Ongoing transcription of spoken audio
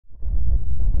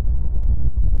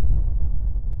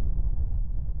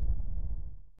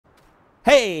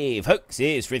Hey folks,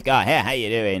 it's Frithgar here, how you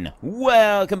doing?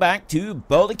 Welcome back to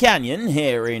Boulder Canyon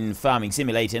here in Farming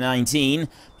Simulator 19.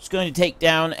 Just going to take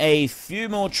down a few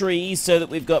more trees so that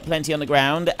we've got plenty on the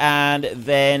ground, and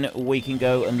then we can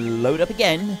go and load up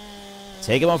again,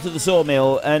 take them off to the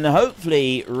sawmill, and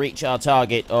hopefully reach our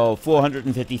target of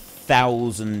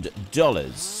 $450,000.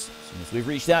 As soon as we've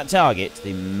reached that target,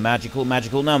 the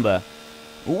magical number,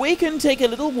 we can take a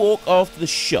little walk off to the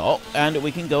shop and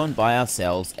we can go and buy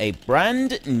ourselves a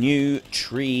brand new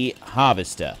tree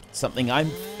harvester. Something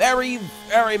I'm very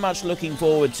much looking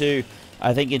forward to.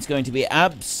 I think it's going to be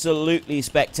absolutely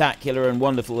spectacular and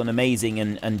wonderful and amazing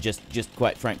and just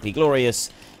quite frankly glorious.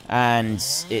 And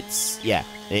it's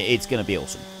going to be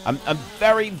awesome. I'm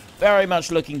very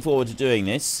much looking forward to doing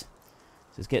this.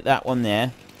 Let's get that one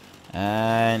there.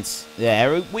 And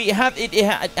there we have it. It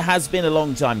has been a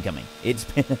long time coming. It's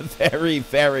been a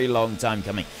very long time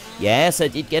coming. Yes, I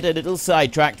did get a little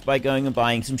sidetracked by going and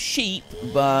buying some sheep,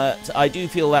 but I do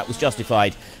feel that was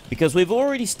justified because we've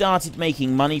already started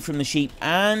making money from the sheep,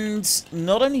 and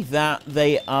not only that,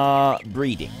 they are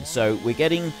breeding. So we're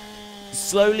getting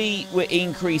slowly, we're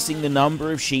increasing the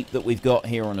number of sheep that we've got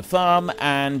here on the farm,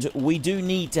 and we do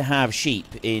need to have sheep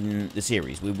in the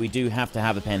series. We do have to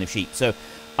have a pen of sheep. So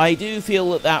I do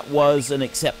feel that that was an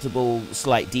acceptable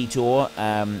slight detour,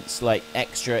 slight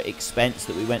extra expense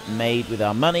that we went and made with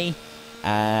our money,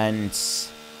 and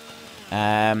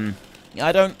I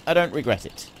don't regret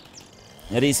it.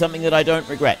 It is something that I don't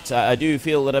regret. I do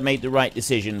feel that I made the right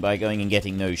decision by going and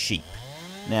getting those sheep.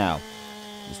 Now,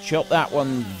 let's chop that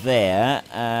one there,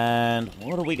 and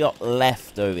what have we got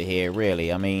left over here,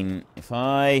 really? I mean, if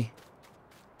I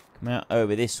come out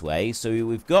over this way, so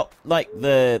we've got like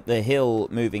the hill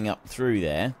moving up through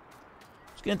there.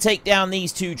 Just going to take down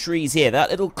these two trees here.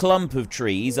 That little clump of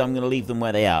trees, I'm going to leave them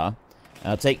where they are.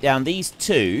 I'll take down these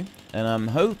two, and I'm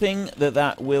hoping that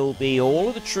that will be all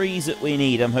of the trees that we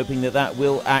need. I'm hoping that that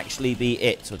will actually be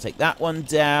it. So I'll take that one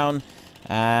down,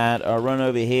 and I'll run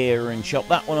over here and chop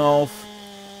that one off.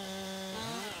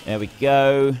 There we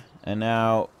go. And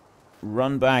now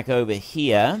run back over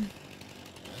here.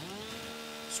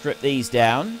 Strip these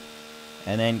down,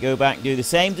 and then go back and do the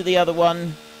same to the other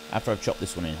one after I've chopped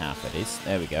this one in half, that is.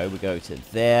 There we go. We go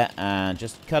to there and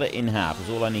just cut it in half.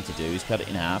 That's all I need to do is cut it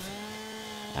in half.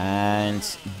 And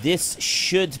this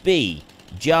should be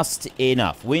just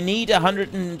enough. We need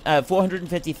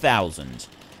 450,000.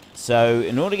 So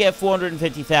in order to get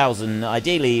 450,000,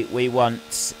 ideally we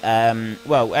want,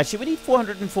 well, actually we need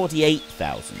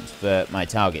 448,000 for my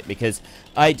target, because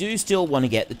I do still want to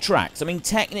get the tracks. I mean,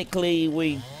 technically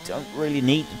we don't really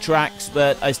need the tracks,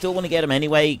 but I still want to get them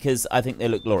anyway because I think they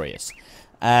look glorious.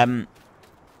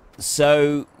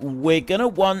 So we're going to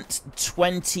want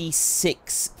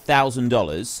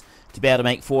 $26,000 to be able to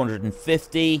make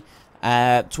 450.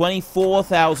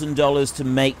 $24,000 to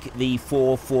make the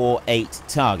 448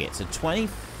 target. So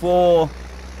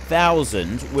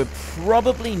 24,000 we're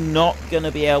probably not going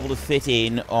to be able to fit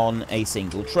in on a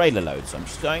single trailer load. So I'm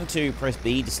just going to press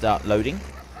B to start loading,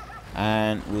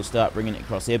 and we'll start bringing it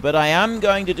across here. But I am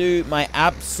going to do my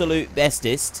absolute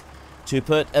bestest to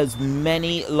put as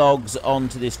many logs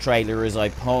onto this trailer as I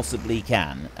possibly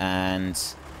can, and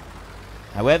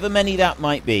however many that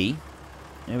might be.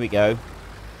 There we go.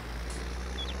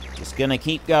 Just going to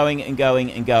keep going and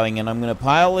going and going, and I'm going to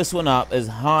pile this one up as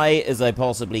high as I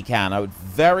possibly can. I would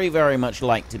very much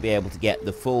like to be able to get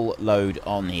the full load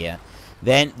on here.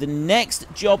 Then the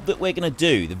next job that we're going to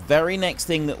do, the very next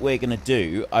thing that we're going to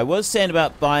do, I was saying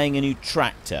about buying a new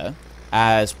tractor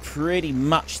as pretty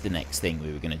much the next thing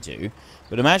we were going to do,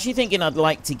 but I'm actually thinking I'd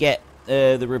like to get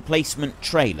the replacement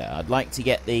trailer. I'd like to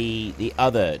get the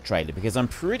other trailer, because I'm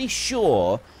pretty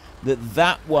sure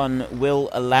that one will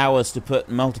allow us to put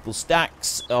multiple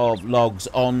stacks of logs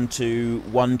onto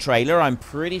one trailer. I'm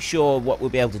pretty sure what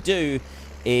we'll be able to do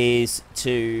is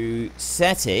to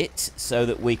set it so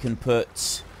that we can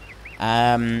put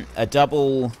a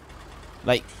double,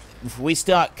 like if we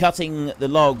start cutting the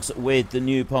logs with the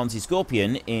new Ponsse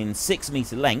Scorpion in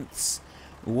 6-meter lengths,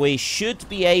 we should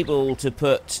be able to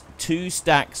put 2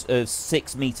 stacks of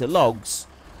 6-meter logs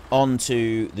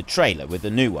onto the trailer with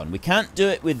the new one. We can't do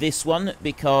it with this one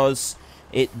because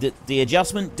the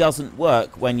adjustment doesn't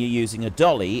work when you're using a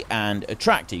dolly and a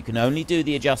tractor. You can only do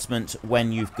the adjustment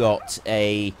when you've got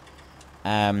a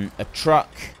truck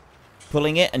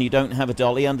pulling it and you don't have a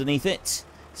dolly underneath it.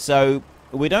 So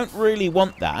we don't really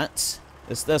want that.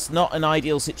 That's not an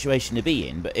ideal situation to be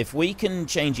in. But if we can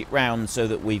change it round so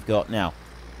that we've got, now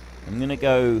I'm going to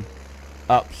go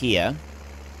up here.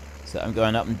 So I'm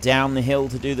going up and down the hill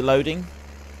to do the loading.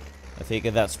 I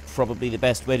figure that's probably the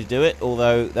best way to do it,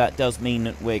 although that does mean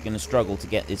that we're going to struggle to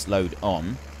get this load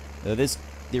on. There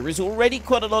is already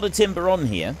quite a lot of timber on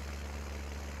here.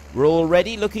 We're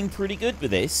already looking pretty good with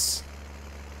this.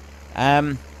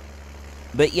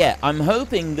 But yeah, I'm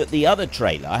hoping that the other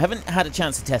trailer, I haven't had a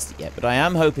chance to test it yet, but I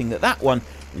am hoping that that one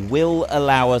will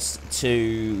allow us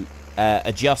to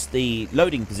adjust the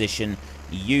loading position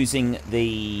using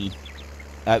the...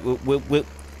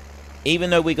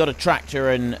 even though we got a tractor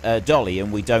and a dolly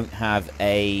and we don't have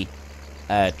a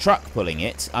truck pulling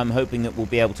it, I'm hoping that we'll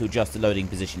be able to adjust the loading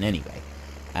position anyway.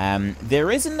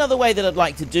 There is another way that I'd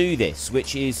like to do this,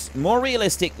 which is more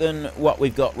realistic than what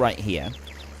we've got right here.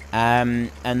 And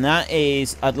that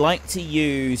is, I'd like to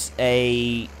use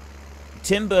a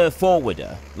timber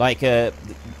forwarder, like the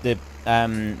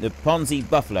Ponsse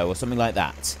buffalo or something like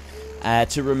that,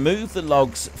 to remove the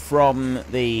logs from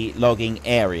the logging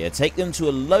area, take them to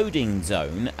a loading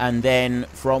zone, and then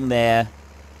from there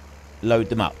load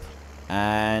them up.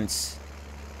 And is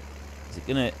it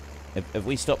gonna... Have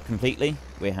we stopped completely?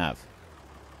 We have.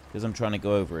 Because I'm trying to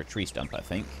go over a tree stump, I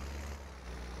think.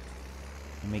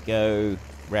 Let me go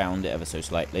round ever so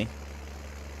slightly.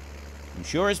 I'm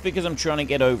sure it's because I'm trying to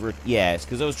get over... Yeah, it's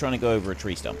because I was trying to go over a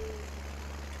tree stump.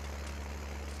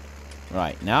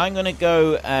 Right, now I'm going to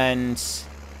go and...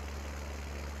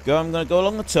 I'm going to go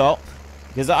along the top.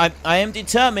 Because I am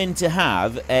determined to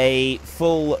have a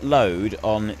full load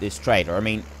on this trailer. I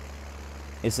mean...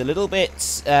 It's a little bit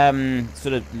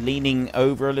sort of leaning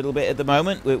over a little bit at the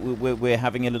moment. We're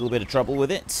having a little bit of trouble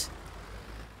with it.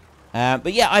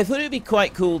 But yeah, I thought it would be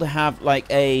quite cool to have like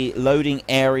a loading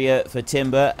area for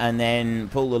timber and then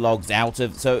pull the logs out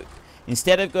of... So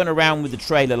instead of going around with the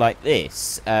trailer like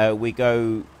this, we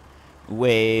go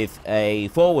with a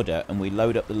forwarder and we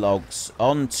load up the logs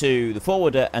onto the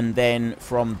forwarder, and then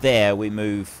from there we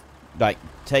move... like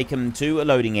take them to a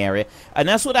loading area, and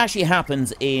that's what actually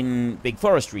happens in big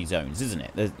forestry zones, isn't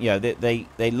it? You know,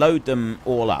 they load them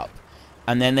all up,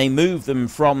 and then they move them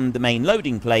from the main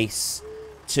loading place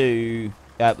to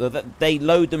they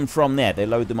load them from there. They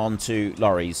load them onto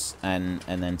lorries and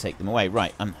then take them away.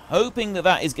 Right, I'm hoping that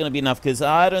that is going to be enough, because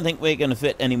I don't think we're going to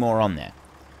fit any more on there.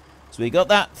 So we got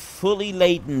that fully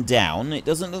laden down. It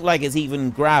doesn't look like it's even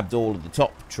grabbed all of the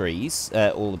top trees,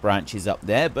 all the branches up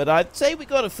there, but I'd say we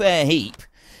got a fair heap.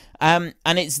 And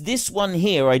it's this one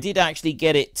here. I did actually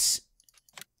get it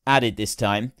added this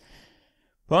time.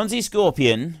 Ponsse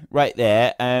Scorpion right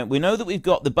there. We know that we've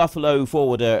got the Buffalo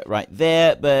forwarder right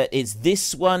there, but it's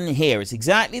this one here. It's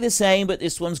exactly the same, but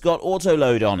this one's got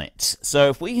autoload on it. So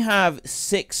if we have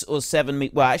 6 or 7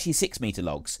 meter, well, actually 6 meter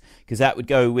logs, because that would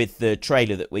go with the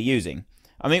trailer that we're using.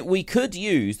 I mean, we could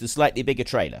use the slightly bigger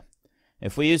trailer.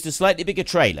 If we use the slightly bigger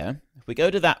trailer, if we go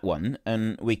to that one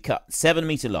and we cut 7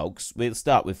 meter logs, we'll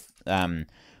start with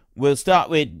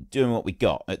doing what we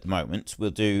got at the moment.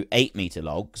 We'll do 8 meter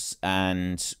logs,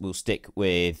 and we'll stick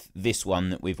with this one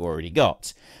that we've already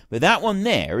got. But that one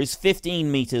there is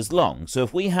 15 meters long. So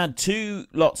if we had 2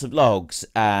 lots of logs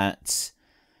at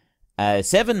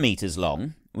 7 meters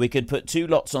long, we could put 2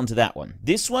 lots onto that one.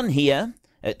 This one here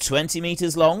at 20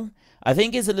 meters long, I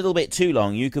think is a little bit too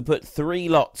long. You could put 3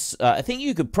 lots. I think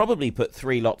you could probably put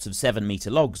 3 lots of 7 meter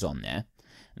logs on there,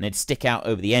 and they'd stick out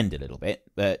over the end a little bit.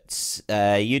 But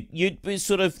you'd be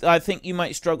sort of... I think you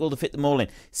might struggle to fit them all in.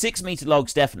 6 meter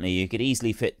logs, definitely. You could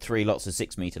easily fit 3 lots of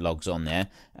 6 meter logs on there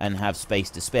and have space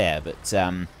to spare. But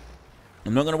I'm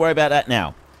not going to worry about that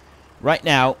now. Right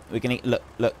now, we're going to...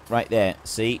 Look, right there.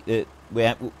 See?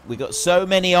 We got so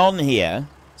many on here.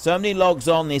 So many logs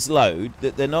on this load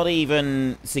that they're not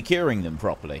even securing them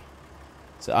properly.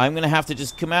 So I'm going to have to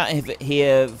just come out of it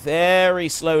here very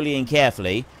slowly and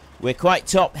carefully. We're quite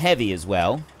top heavy as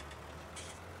well.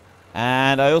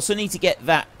 And I also need to get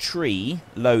that tree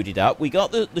loaded up. We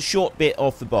got the short bit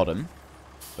off the bottom,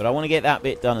 but I want to get that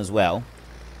bit done as well.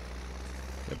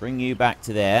 So bring you back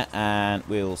to there, and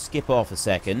we'll skip off a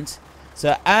second.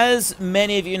 So as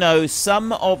many of you know,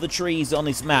 some of the trees on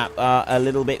this map are a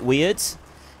little bit weird,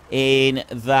 in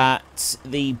that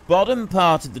the bottom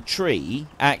part of the tree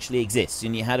actually exists,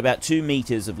 and you had about 2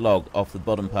 meters of log off the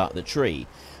bottom part of the tree.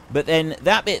 But then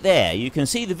that bit there, you can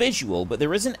see the visual, but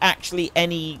there isn't actually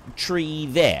any tree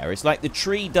there. It's like the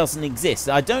tree doesn't exist.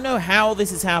 I don't know how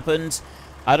this has happened.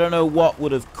 I don't know what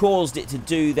would have caused it to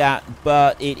do that,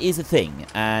 but it is a thing.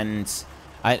 And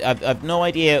I've no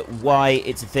idea why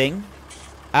it's a thing.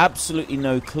 Absolutely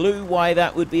no clue why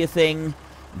that would be a thing,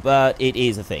 but it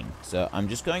is a thing. So I'm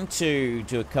just going to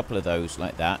do a couple of those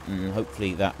like that, and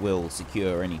hopefully that will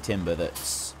secure any timber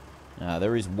that's...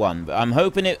 there is one, but I'm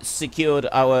hoping it secured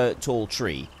our tall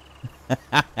tree. Okay,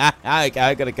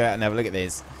 I've got to go out and have a look at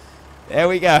this. There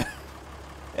we go.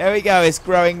 There we go. It's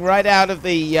growing right out of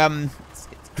the it's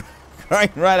growing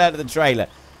right out of the trailer.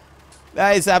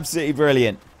 That is absolutely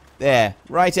brilliant. There,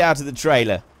 right out of the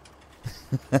trailer.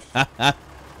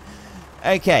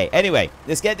 Okay, anyway,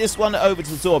 let's get this one over to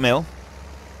the sawmill.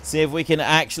 See if we can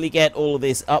actually get all of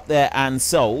this up there and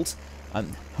sold.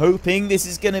 I'm hoping this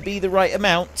is going to be the right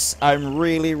amount. I'm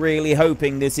really, really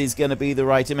hoping this is going to be the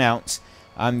right amount.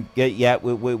 Yeah,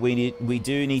 we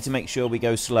do need to make sure we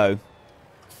go slow.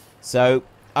 So,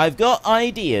 I've got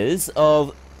ideas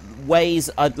of ways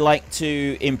I'd like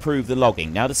to improve the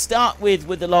logging. Now, to start with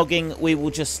the logging, we will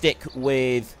just stick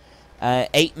with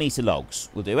 8-meter logs.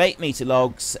 We'll do 8-meter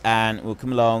logs, and we'll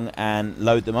come along and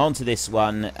load them onto this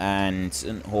one and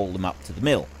haul them up to the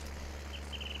mill.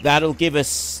 That'll give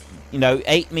us, you know,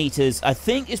 8 meters. I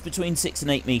think it's between 6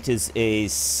 and 8 meters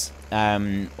is all,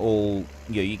 you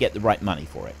know, you get the right money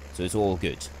for it. So it's all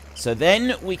good. So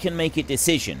then we can make a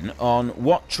decision on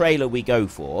what trailer we go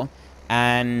for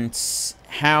and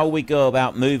how we go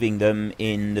about moving them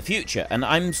in the future. And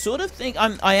I'm sort of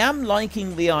I am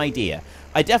liking the idea.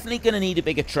 I'm definitely going to need a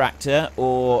bigger tractor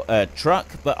or a truck,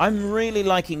 but I'm really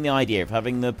liking the idea of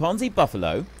having the Ponsse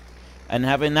Buffalo and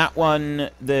having that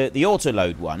one, the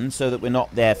autoload one, so that we're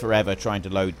not there forever trying to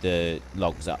load the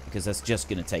logs up, because that's just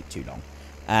going to take too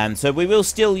long. So we will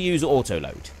still use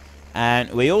autoload.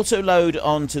 And we autoload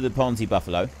onto the Ponsse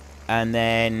Buffalo, and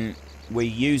then we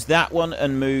use that one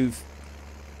and move.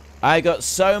 I got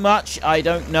so much, I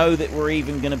don't know that we're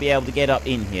even going to be able to get up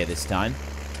in here this time.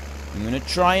 I'm going to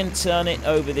try and turn it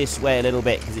over this way a little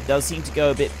bit, because it does seem to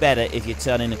go a bit better if you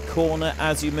turn in a corner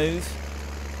as you move.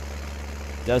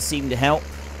 Does seem to help.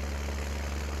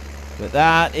 But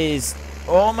that is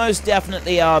almost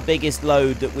definitely our biggest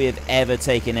load that we have ever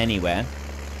taken anywhere.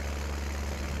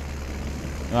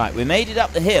 Right, we made it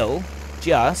up the hill,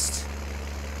 just.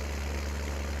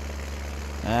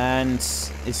 And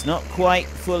it's not quite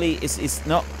fully, it's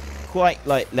not quite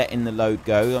like letting the load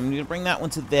go. I'm going to bring that one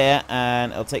to there,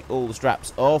 and I'll take all the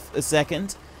straps off a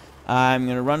second. I'm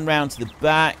going to run round to the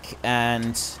back,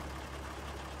 and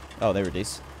oh, there it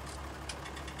is.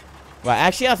 Right,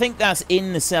 actually I think that's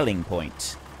in the selling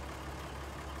point.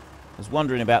 I was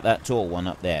wondering about that tall one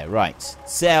up there. Right,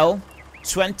 sell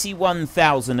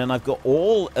 21,000, and I've got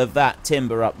all of that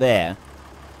timber up there.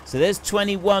 So there's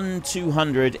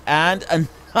 21,200 and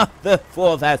another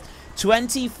 4,000.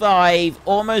 25,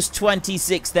 almost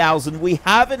 26,000. We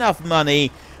have enough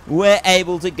money. We're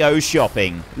able to go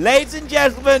shopping. Ladies and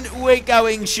gentlemen, we're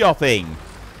going shopping.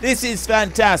 This is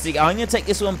fantastic. I'm going to take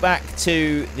this one back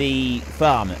to the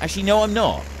farm. Actually, no, I'm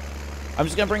not. I'm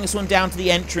just going to bring this one down to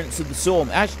the entrance of the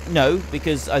sawmill. Actually, no,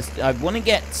 because I want to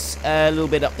get a little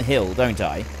bit up the hill, don't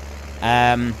I?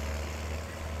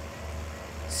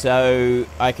 So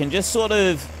I can just sort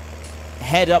of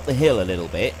head up the hill a little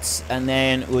bit, and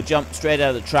then we'll jump straight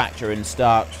out of the tractor and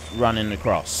start running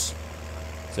across.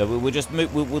 So we'll just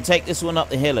move, we'll take this one up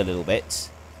the hill a little bit,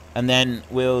 and then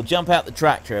we'll jump out the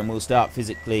tractor and we'll start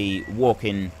physically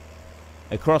walking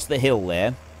across the hill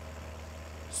there,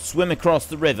 swim across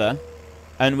the river,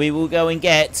 and we will go and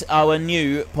get our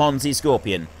new Ponsse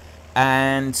Scorpion.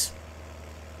 And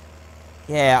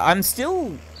yeah, I'm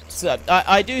still... So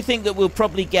I do think that we'll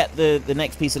probably get the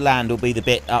next piece of land will be the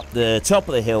bit up the top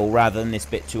of the hill rather than this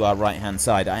bit to our right-hand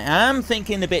side. I am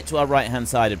thinking the bit to our right-hand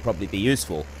side would probably be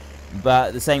useful. But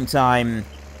at the same time,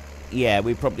 yeah,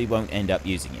 we probably won't end up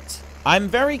using it. I'm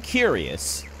very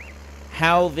curious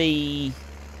how the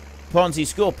Ponsse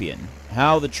Scorpion,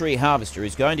 how the tree harvester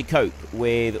is going to cope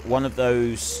with one of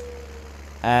those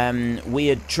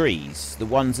weird trees, the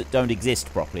ones that don't exist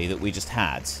properly that we just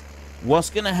had.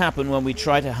 What's going to happen when we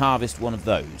try to harvest one of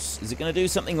those? Is it going to do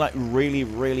something like really,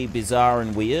 really bizarre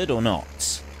and weird or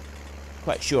not?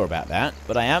 Quite sure about that,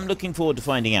 but I am looking forward to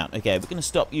finding out. Okay, we're going to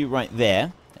stop you right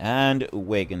there, and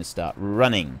we're going to start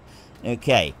running.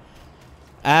 Okay.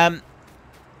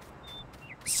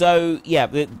 So, yeah,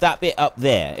 that bit up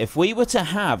there, if we were to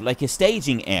have, like, a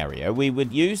staging area, we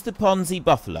would use the Ponsse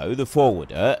Buffalo, the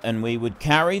forwarder, and we would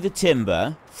carry the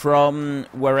timber from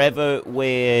wherever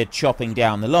we're chopping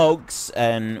down the logs,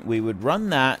 and we would run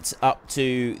that up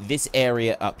to this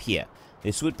area up here.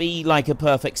 This would be like a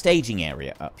perfect staging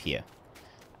area up here.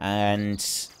 And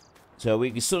so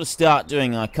we could sort of start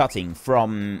doing our cutting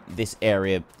from this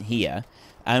area here.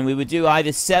 And we would do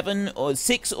either 6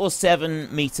 or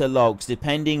 7 meter logs,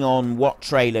 depending on what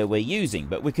trailer we're using.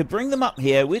 But we could bring them up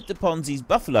here with the Ponsse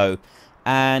Buffalo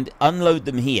and unload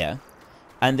them here.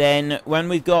 And then when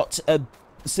we've got a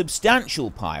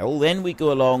substantial pile, then we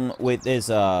go along with,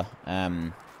 there's our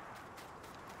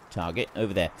target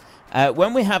over there.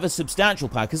 when we have a substantial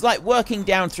pile, because like working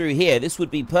down through here, this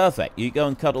would be perfect. You go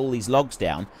and cut all these logs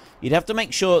down. You'd have to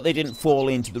make sure they didn't fall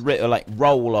into the river, like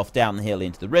roll off down the hill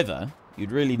into the river.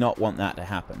 You'd really not want that to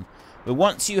happen. But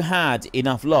once you had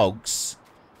enough logs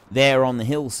there on the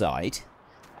hillside,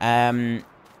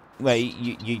 well,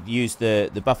 you use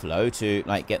the buffalo to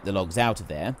like get the logs out of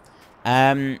there.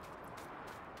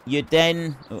 You'd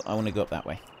then... Oh, I want to go up that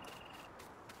way.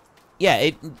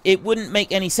 Yeah, it wouldn't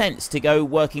make any sense to go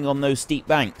working on those steep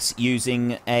banks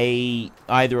using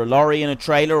either a lorry and a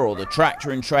trailer or the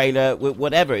tractor and trailer,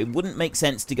 whatever. It wouldn't make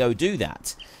sense to go do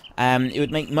that. It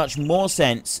would make much more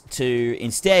sense to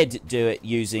instead do it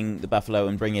using the buffalo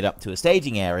and bring it up to a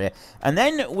staging area. And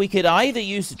then we could either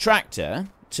use the tractor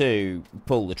to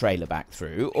pull the trailer back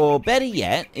through, or better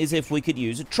yet is if we could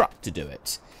use a truck to do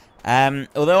it.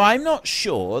 Although I'm not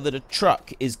sure that a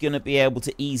truck is going to be able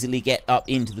to easily get up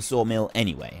into the sawmill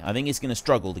anyway. I think it's going to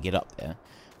struggle to get up there.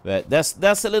 But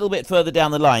that's a little bit further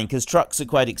down the line, because trucks are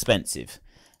quite expensive.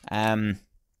 You're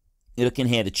looking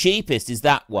here, the cheapest is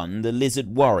that one, the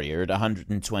Lizard Warrior at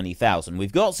 120,000.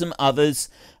 We've got some others.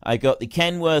 I got the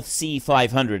Kenworth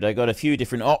C500. I got a few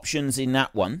different options in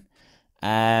that one.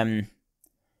 Right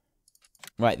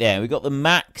there, we've got the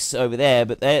Max over there,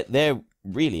 but they're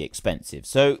really expensive.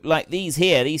 So, like these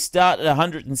here, these start at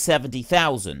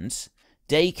 170,000.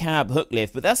 Day cab hook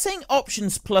lift, but that's saying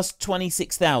options plus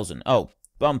 26,000. Oh,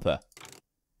 bumper.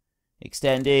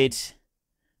 Extended.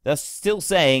 That's still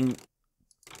saying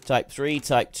type 3,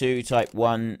 type 2, type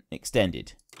 1,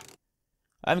 extended.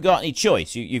 I haven't got any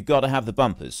choice. You've got to have the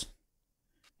bumpers.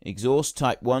 Exhaust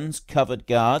type 1s, covered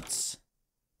guards.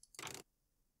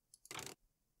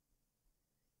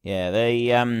 Yeah,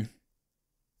 they, a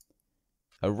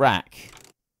rack,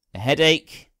 a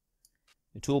headache,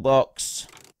 a toolbox,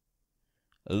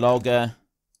 a logger.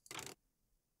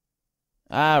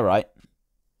 Right.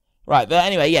 Right, but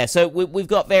anyway, yeah, so we've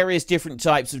got various different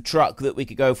types of truck that we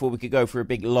could go for. We could go for a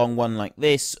big long one like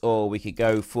this, or we could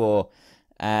go for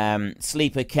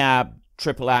sleeper cab,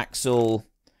 triple axle,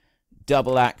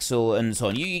 double axle, and so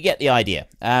on. You get the idea.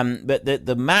 But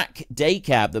the Mac day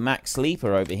cab, the Mac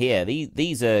sleeper over here,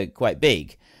 these are quite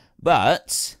big,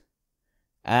 but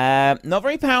not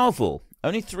very powerful.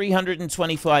 Only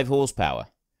 325 horsepower.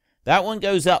 That one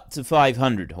goes up to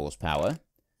 500 horsepower.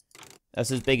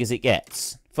 That's as big as it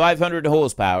gets. 500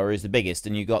 horsepower is the biggest,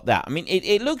 and you got that. I mean,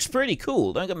 it looks pretty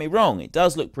cool. Don't get me wrong. It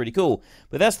does look pretty cool.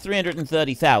 But that's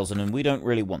 330,000, and we don't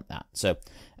really want that. So,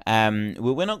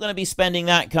 we're not going to be spending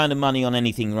that kind of money on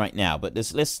anything right now. But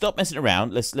let's stop messing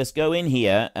around. Let's go in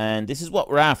here, and this is what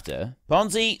we're after.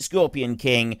 Ponsse, Scorpion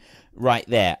King, right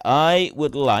there. I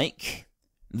would like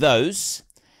those.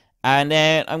 And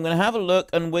then I'm going to have a look,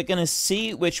 and we're going to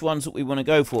see which ones that we want to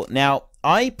go for. Now,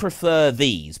 I prefer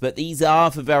these, but these are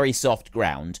for very soft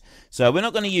ground. So we're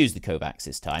not going to use the Kovacs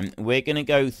this time. We're going to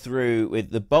go through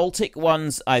with the Baltic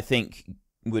ones, I think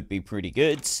would be pretty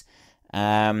good.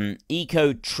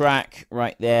 Eco Track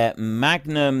right there.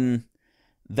 Magnum,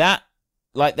 that,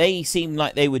 like, they seem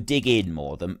like they would dig in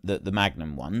more, the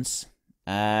Magnum ones.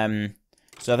 So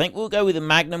I think we'll go with the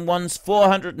Magnum ones.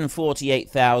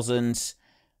 448,000.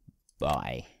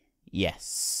 Buy.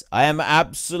 Yes. I am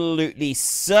absolutely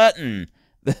certain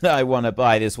that I want to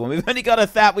buy this one. We've only got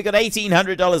we got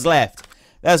 $1,800 left.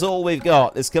 That's all we've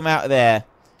got. Let's come out of there.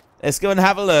 Let's go and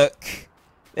have a look.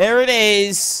 There it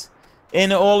is.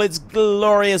 In all its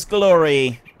glorious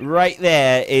glory. Right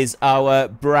there is our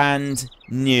brand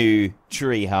new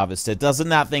tree harvester. Doesn't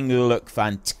that thing look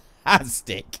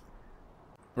fantastic?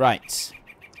 Right.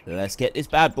 Let's get this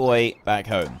bad boy back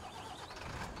home.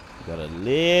 Got a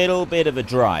little bit of a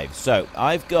drive. So,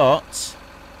 I've got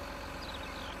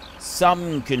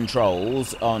some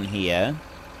controls on here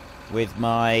with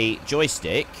my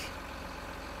joystick.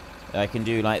 I can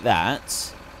do like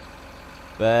that.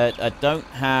 But I don't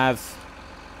have...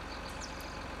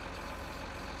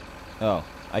 Oh,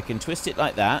 I can twist it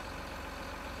like that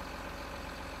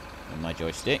on my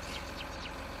joystick.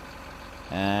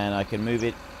 And I can move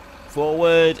it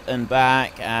forward and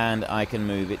back, and I can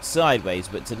move it sideways.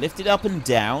 But to lift it up and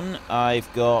down, I've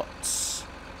got...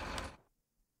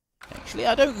 Actually,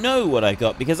 I don't know what I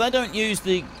got, because I don't use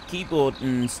the keyboard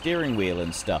and steering wheel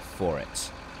and stuff for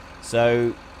it.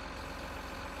 So,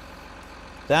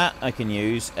 that I can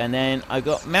use, and then I've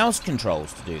got mouse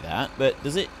controls to do that, but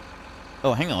does it...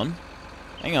 Oh, hang on.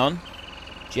 Hang on.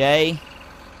 J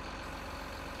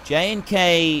and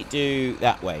K do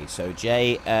that way, so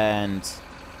J and...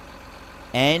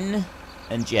 N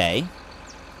and J,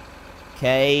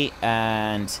 K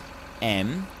and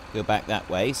M go back that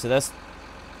way. So that's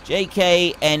J,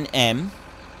 K, N, M,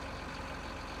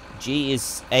 G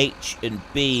is H and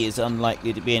B is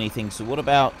unlikely to be anything. So what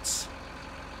about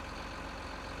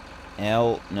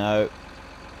L? No.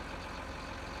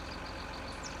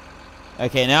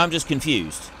 Okay, now I'm just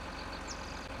confused.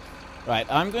 Right,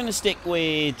 I'm going to stick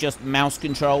with just mouse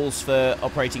controls for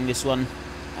operating this one,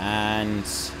 and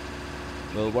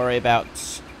we'll worry about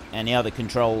any other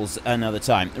controls another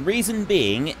time. The reason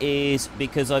being is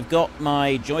because I've got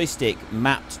my joystick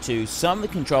mapped to some of the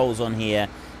controls on here,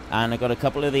 and I've got a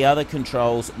couple of the other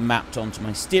controls mapped onto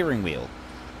my steering wheel.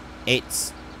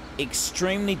 It's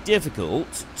extremely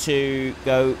difficult to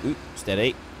go... Oops,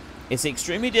 steady. It's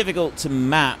extremely difficult to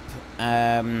map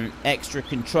extra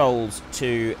controls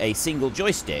to a single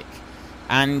joystick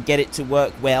and get it to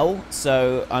work well,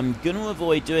 so I'm going to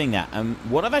avoid doing that. And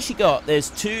what I've actually got, there's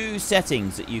two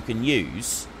settings that you can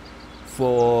use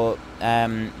for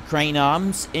crane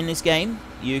arms in this game.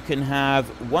 You can have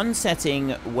one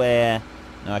setting where...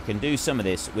 Now I can do some of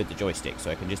this with the joystick,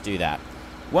 so I can just do that.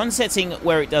 One setting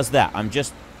where it does that, I'm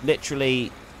just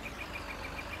literally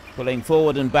pulling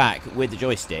forward and back with the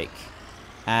joystick,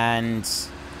 and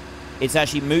it's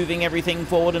actually moving everything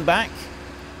forward and back,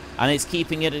 and it's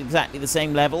keeping it at exactly the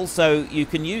same level. So you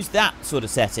can use that sort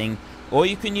of setting, or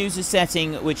you can use a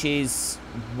setting which is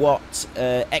what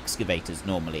excavators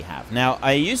normally have. Now,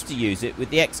 I used to use it with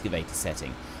the excavator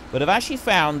setting, but I've actually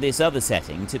found this other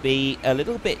setting to be a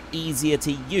little bit easier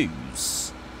to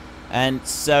use. And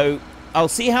so I'll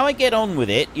see how I get on with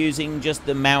it using just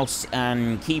the mouse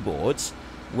and keyboard,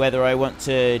 whether I want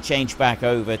to change back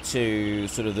over to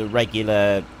sort of the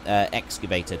regular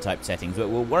excavator type settings. But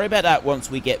we'll worry about that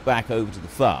once we get back over to the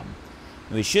farm.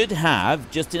 We should have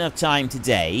just enough time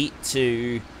today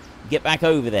to get back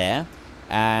over there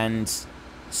and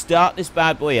start this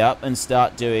bad boy up and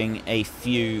start doing a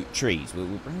few trees. We'll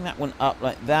bring that one up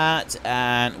like that,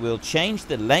 and we'll change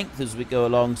the length as we go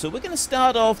along. So we're going to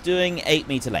start off doing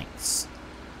 8-meter lengths.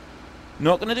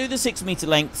 Not going to do the 6-meter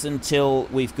lengths until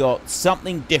we've got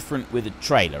something different with a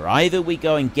trailer. Either we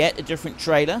go and get a different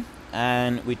trailer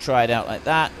and we try it out like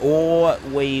that, or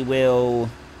we will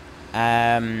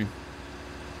either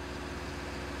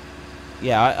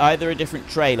a different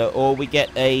trailer, or we get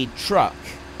a truck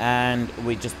and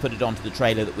we just put it onto the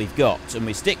trailer that we've got, and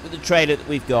we stick with the trailer that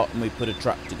we've got and we put a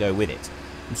truck to go with it.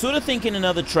 I'm sort of thinking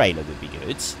another trailer would be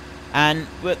good, and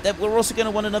we're also going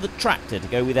to want another tractor to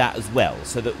go with that as well,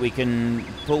 so that we can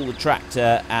pull the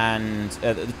tractor, and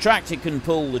the tractor can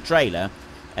pull the trailer,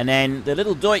 and then the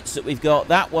little Deutz that we've got,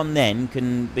 that one then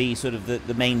can be sort of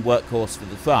the main workhorse for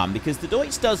the farm, because the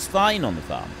Deutz does fine on the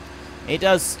farm. It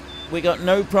does. We got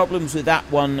no problems with that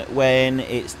one when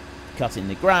it's cutting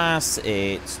the grass,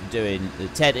 it's doing the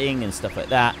tedding and stuff like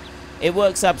that. It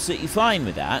works absolutely fine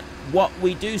with that. What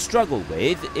we do struggle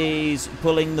with is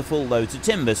pulling the full loads of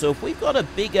timber. So if we've got a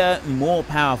bigger, more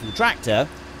powerful tractor,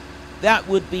 that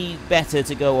would be better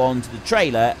to go on to the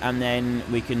trailer, and then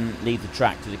we can leave the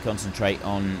tractor to concentrate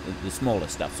on the smaller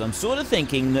stuff. So I'm sort of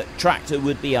thinking that tractor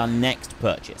would be our next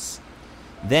purchase.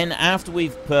 Then after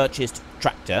we've purchased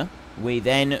tractor, we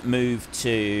then move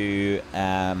to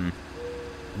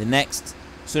the next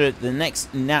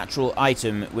natural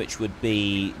item, which would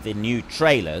be the new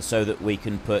trailer, so that we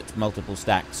can put multiple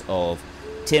stacks of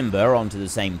timber onto the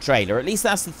same trailer. At least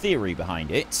that's the theory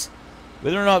behind it.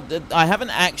 Whether or not, I haven't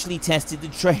actually tested the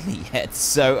trailer yet,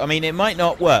 so I mean, it might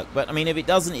not work, but I mean, if it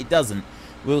doesn't, it doesn't.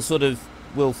 We'll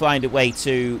find a way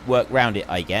to work around it,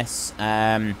 I guess.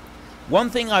 One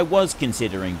thing I was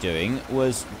considering doing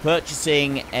was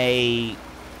purchasing a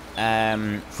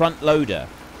front loader,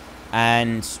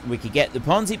 and we could get the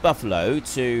Ponsse Buffalo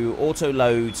to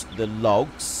auto-load the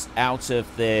logs out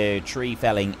of the tree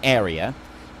felling area,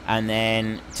 and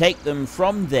then take them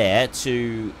from there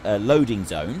to a loading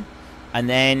zone, and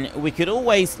then we could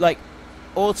always like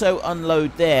auto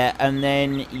unload there, and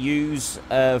then use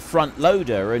a front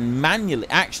loader and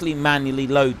manually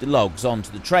load the logs onto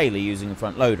the trailer using a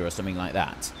front loader or something like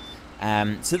that.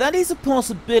 So that is a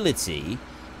possibility,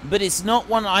 but it's not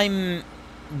one I'm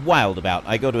wild about,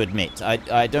 I got to admit.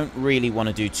 I don't really want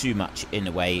to do too much in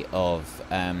the way of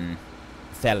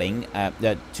felling,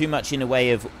 too much in the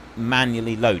way of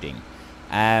manually loading.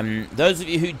 Those of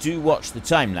you who do watch the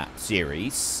time-lapse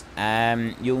series,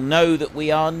 you'll know that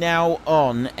we are now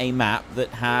on a map that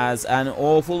has an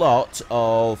awful lot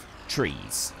of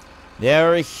trees.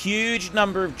 There are a huge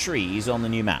number of trees on the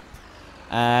new map,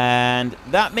 and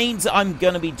that means I'm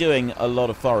going to be doing a lot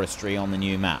of forestry on the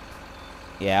new map.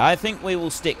 Yeah, I think we will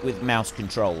stick with mouse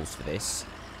controls for this.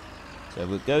 So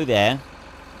we'll go there.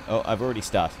 Oh, I've already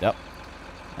started up.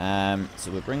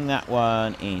 So we'll bring that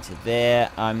one into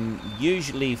there. I'm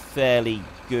usually fairly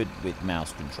good with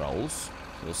mouse controls.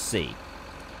 We'll see.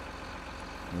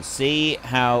 We'll see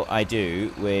how I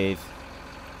do with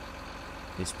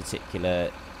this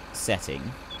particular setting,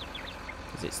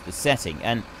 because it's the setting.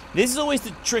 And this is always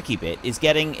the tricky bit, is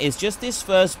just this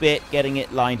first bit, getting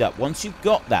it lined up. Once you've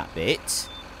got that bit,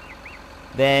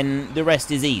 then the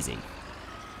rest is easy.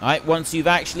 Alright, once you've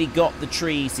actually got the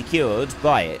tree secured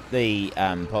by it, the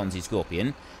Ponsse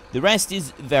Scorpion, the rest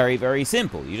is very, very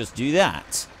simple. You just do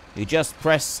that. You just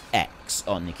press X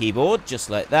on the keyboard, just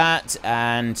like that,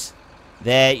 and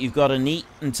there you've got a neat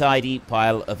and tidy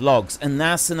pile of logs. And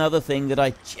that's another thing that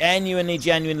I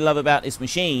genuinely love about this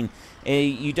machine.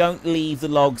 You don't leave the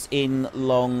logs in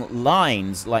long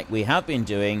lines like we have been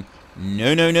doing.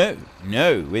 No, no, no.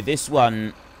 No, with this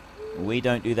one, we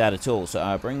don't do that at all. So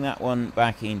I'll bring that one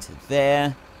back into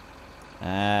there.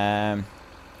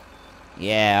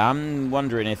 Yeah, I'm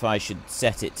wondering if I should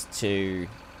set it to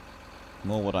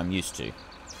more what I'm used to.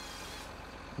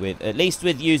 At least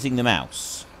with using the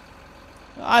mouse.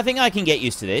 I think I can get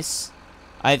used to this.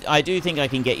 I do think I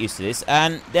can get used to this.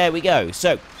 And there we go.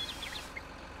 So,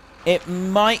 it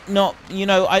might not, you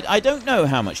know, I don't know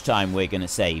how much time we're going to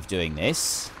save doing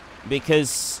this.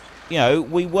 Because, you know,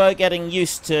 we were getting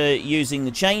used to using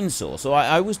the chainsaw. So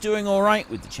I was doing alright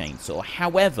with the chainsaw.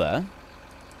 However,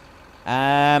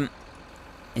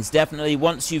 it's definitely,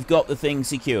 once you've got the thing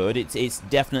secured, it's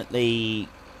definitely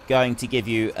going to give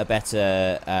you a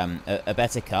better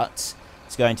cut.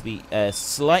 It's going to be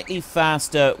slightly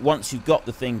faster once you've got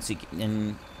the thing secured.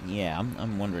 And yeah,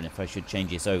 I'm wondering if I should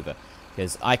change this over,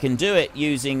 because I can do it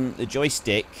using the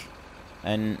joystick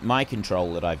and my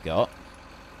control that I've got.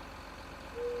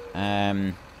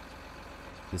 The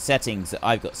settings that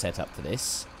I've got set up for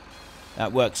this,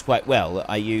 that works quite well. That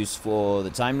I use for the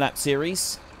time-lapse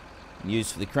series.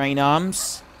 Used for the crane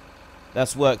arms.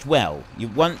 That's worked well.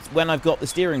 When I've got the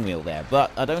steering wheel there,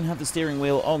 but I don't have the steering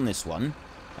wheel on this one.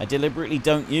 I deliberately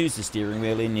don't use the steering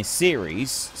wheel in this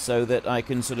series so that I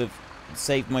can sort of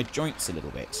save my joints a little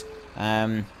bit.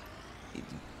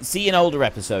 See an older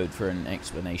episode for an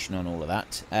explanation on all of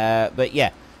that. But yeah,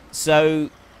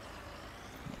 so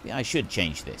maybe I should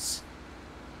change this.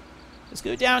 Let's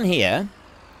go down here.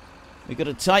 We've got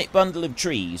a tight bundle of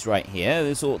trees right here.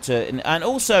 This ought to, and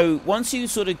also once you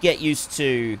sort of get used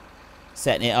to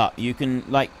setting it up, you can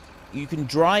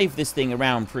drive this thing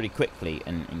around pretty quickly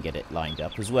and get it lined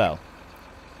up as well.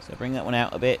 So bring that one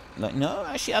out a bit. Like, no,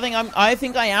 actually, I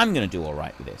think I am going to do all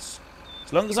right with this,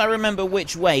 as long as I remember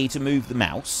which way to move the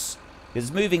mouse, because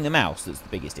it's moving the mouse that's the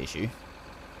biggest issue.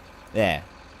 There,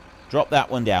 drop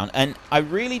that one down, and I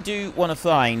really do want to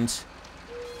find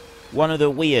one of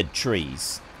the weird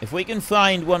trees. If we can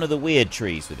find one of the weird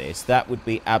trees with this, that would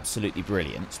be absolutely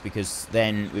brilliant, because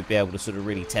then we'd be able to sort of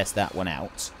really test that one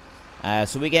out.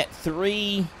 So we get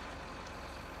three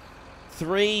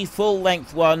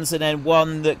full-length ones, and then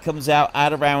one that comes out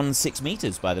at around 6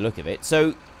 meters by the look of it.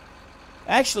 So,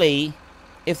 actually,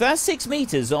 if that's 6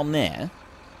 meters on there,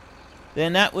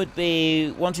 then that would be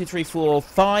 1, 2, 3, 4,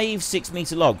 5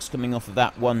 6-meter logs coming off of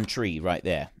that one tree right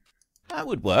there. That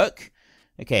would work.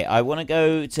 Okay, I want to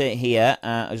go to here.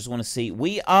 I just want to see.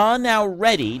 We are now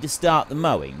ready to start the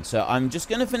mowing. So I'm just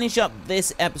going to finish up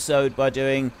this episode by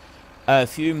doing a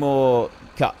few more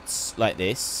cuts like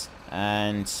this.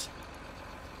 And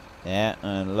yeah,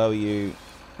 and lower you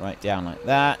right down like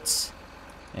that.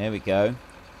 There we go.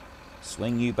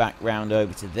 Swing you back round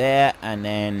over to there. And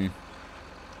then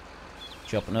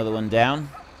chop another one down.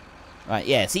 Right,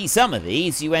 yeah, see, some of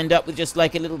these you end up with just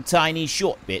like a little tiny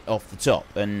short bit off the top.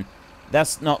 And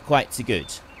that's not quite so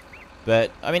good.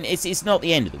 But, I mean, it's not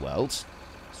the end of the world.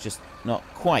 It's just not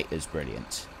quite as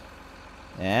brilliant.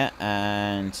 There,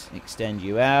 and extend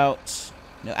you out.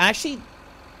 No, actually,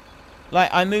 like,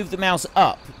 I move the mouse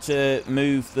up to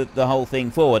move the whole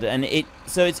thing forward. And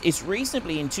so it's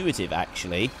reasonably intuitive,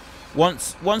 actually.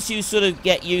 Once you sort of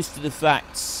get used to the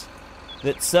fact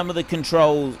that some of the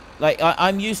controls... Like,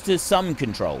 I'm used to some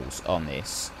controls on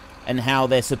this and how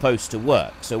they're supposed to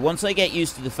work. So once I get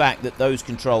used to the fact that those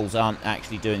controls aren't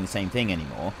actually doing the same thing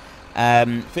anymore,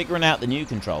 figuring out the new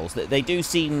controls, that they do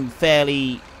seem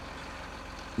fairly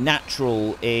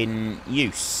natural in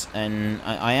use, and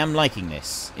I am liking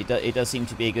this. It does seem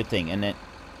to be a good thing, and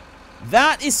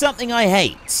that is something I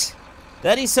hate.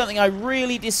 That is something I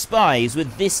really despise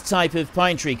with this type of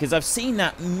pine tree, because I've seen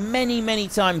that many, many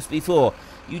times before.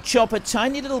 You chop a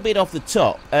tiny little bit off the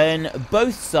top, and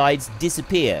both sides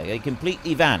disappear. They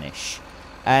completely vanish.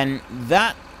 And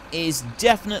that is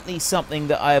definitely something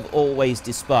that I have always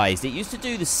despised. It used to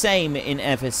do the same in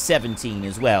FS19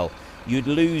 as well. You'd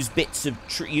lose bits of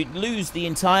tree. You'd lose the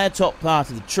entire top part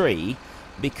of the tree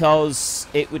because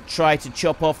it would try to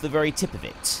chop off the very tip of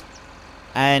it.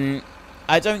 And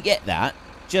I don't get that.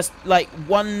 just like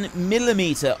 1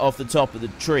 millimeter off the top of the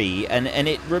tree, and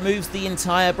it removes the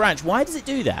entire branch. Why does it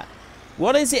do that?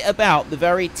 What is it about the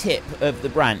very tip of the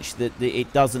branch that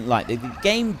it doesn't like? The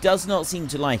game does not seem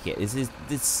to like it.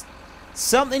 There's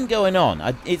something going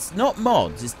on. It's not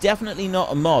mods. It's definitely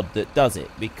not a mod that does it,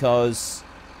 because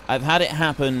I've had it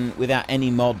happen without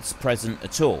any mods present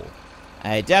at all.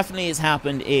 It definitely has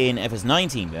happened in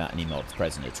FS19 without any mods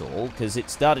present at all, because it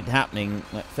started happening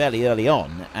fairly early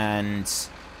on, and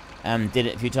did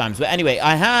it a few times. But anyway,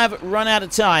 I have run out of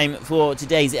time for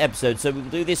today's episode, so we'll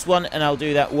do this one, and I'll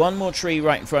do that one more tree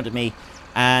right in front of me,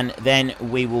 and then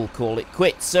we will call it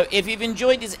quits. So if you've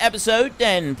enjoyed this episode,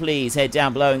 then please head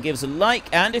down below and give us a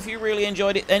like, and if you really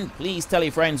enjoyed it, then please tell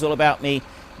your friends all about me.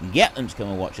 Get them to come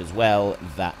and watch as well.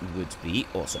 That would be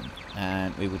awesome.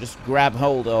 And we will just grab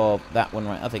hold of that one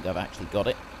right. I think I've actually got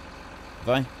it. Have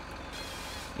I?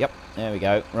 Yep, there we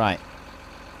go. Right.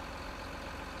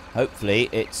 Hopefully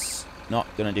it's not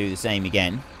going to do the same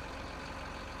again.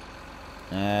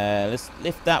 Let's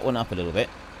lift that one up a little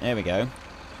bit. There we go.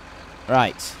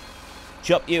 Right.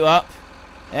 Chop you up.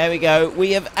 There we go.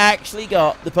 We have actually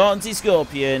got the Ponsse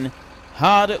Scorpion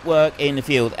hard at work in the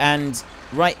field. And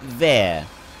right there,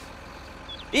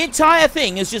 the entire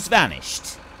thing has just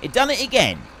vanished. It done it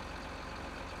again.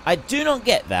 I do not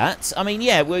get that. I mean,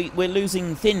 yeah, we're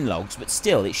losing thin logs, but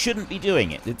still, it shouldn't be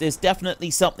doing it. There's definitely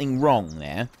something wrong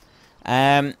there.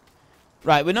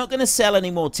 Right, we're not going to sell any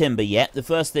more timber yet. The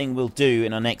first thing we'll do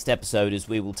in our next episode is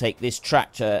we will take this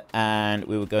tractor and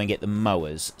we will go and get the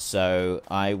mowers. So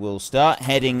I will start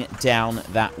heading down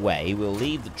that way. We'll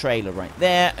leave the trailer right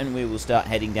there, and we will start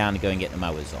heading down to go and get the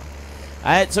mowers on.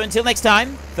 So until next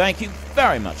time, thank you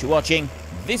very much for watching.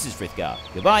 This is Frithgar.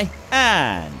 Goodbye,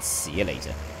 and see you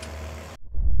later.